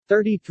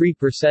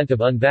33%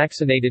 of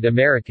unvaccinated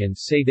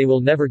Americans say they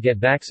will never get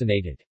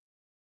vaccinated.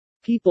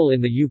 People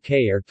in the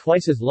UK are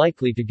twice as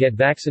likely to get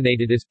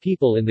vaccinated as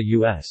people in the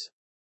US.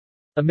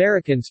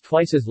 Americans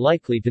twice as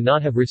likely to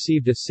not have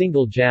received a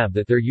single jab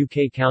that their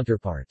UK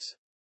counterparts.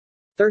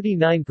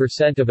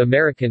 39% of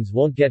Americans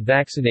won't get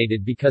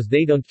vaccinated because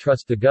they don't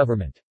trust the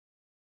government.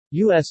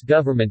 U.S.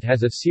 government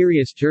has a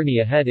serious journey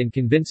ahead in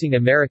convincing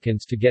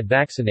Americans to get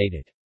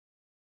vaccinated.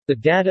 The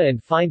data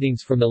and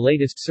findings from the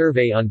latest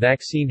survey on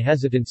vaccine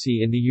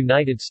hesitancy in the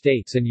United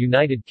States and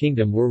United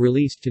Kingdom were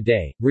released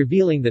today,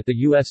 revealing that the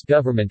U.S.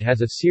 government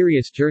has a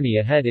serious journey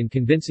ahead in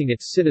convincing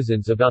its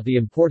citizens about the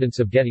importance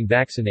of getting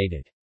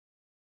vaccinated.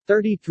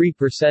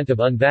 33% of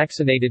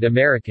unvaccinated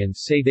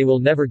Americans say they will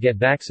never get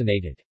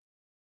vaccinated.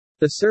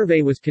 The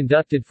survey was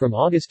conducted from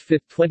August 5,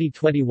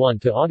 2021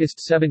 to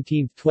August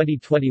 17,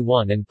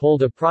 2021 and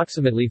polled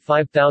approximately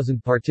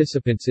 5,000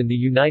 participants in the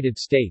United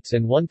States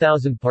and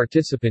 1,000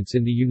 participants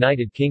in the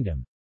United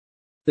Kingdom.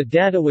 The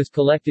data was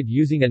collected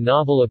using a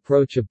novel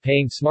approach of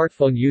paying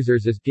smartphone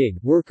users as gig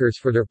workers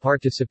for their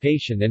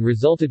participation and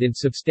resulted in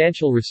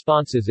substantial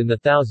responses in the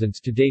thousands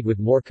to date, with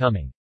more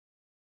coming.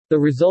 The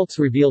results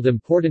revealed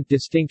important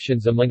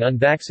distinctions among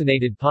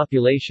unvaccinated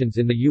populations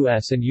in the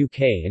US and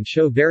UK and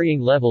show varying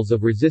levels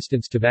of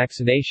resistance to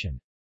vaccination.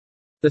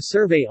 The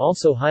survey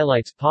also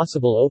highlights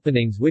possible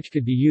openings which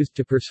could be used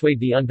to persuade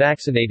the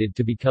unvaccinated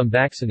to become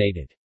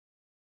vaccinated.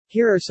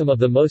 Here are some of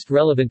the most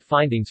relevant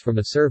findings from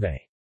the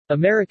survey.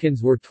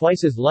 Americans were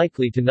twice as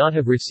likely to not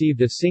have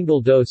received a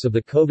single dose of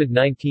the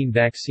COVID-19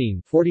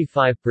 vaccine,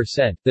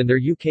 45%, than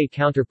their UK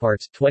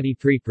counterparts,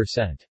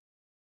 23%.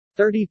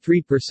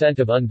 33%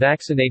 of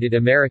unvaccinated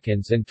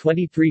Americans and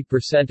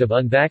 23% of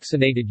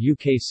unvaccinated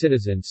UK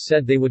citizens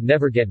said they would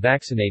never get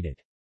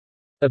vaccinated.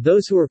 Of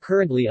those who are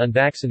currently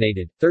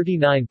unvaccinated,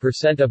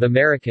 39% of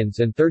Americans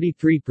and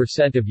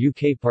 33% of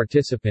UK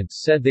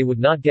participants said they would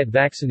not get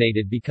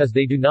vaccinated because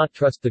they do not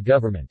trust the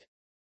government.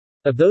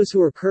 Of those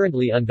who are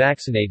currently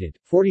unvaccinated,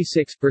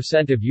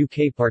 46% of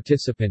UK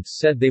participants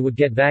said they would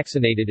get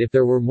vaccinated if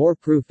there were more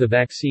proof the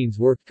vaccines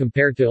worked,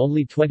 compared to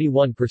only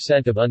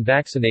 21% of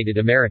unvaccinated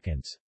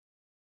Americans.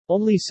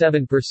 Only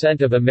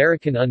 7% of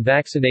American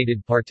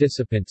unvaccinated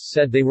participants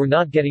said they were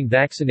not getting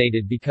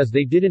vaccinated because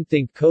they didn't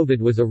think COVID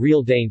was a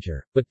real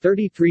danger, but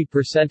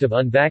 33% of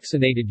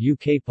unvaccinated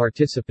UK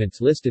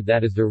participants listed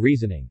that as their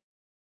reasoning.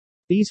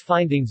 These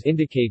findings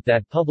indicate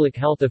that public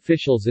health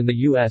officials in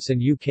the US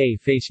and UK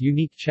face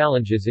unique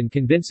challenges in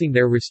convincing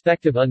their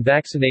respective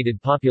unvaccinated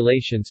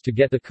populations to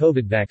get the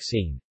COVID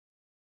vaccine.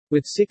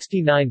 With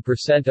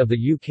 69% of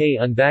the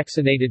UK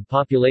unvaccinated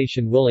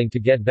population willing to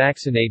get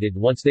vaccinated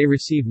once they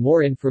receive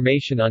more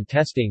information on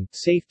testing,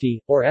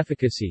 safety, or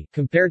efficacy,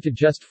 compared to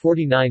just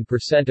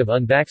 49% of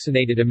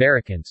unvaccinated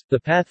Americans, the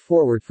path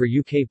forward for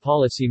UK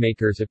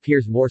policymakers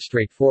appears more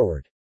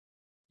straightforward.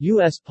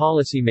 U.S.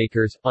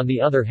 policymakers, on the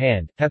other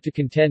hand, have to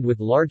contend with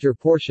larger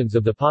portions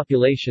of the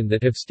population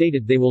that have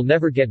stated they will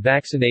never get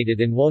vaccinated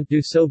and won't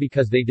do so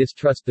because they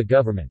distrust the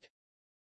government.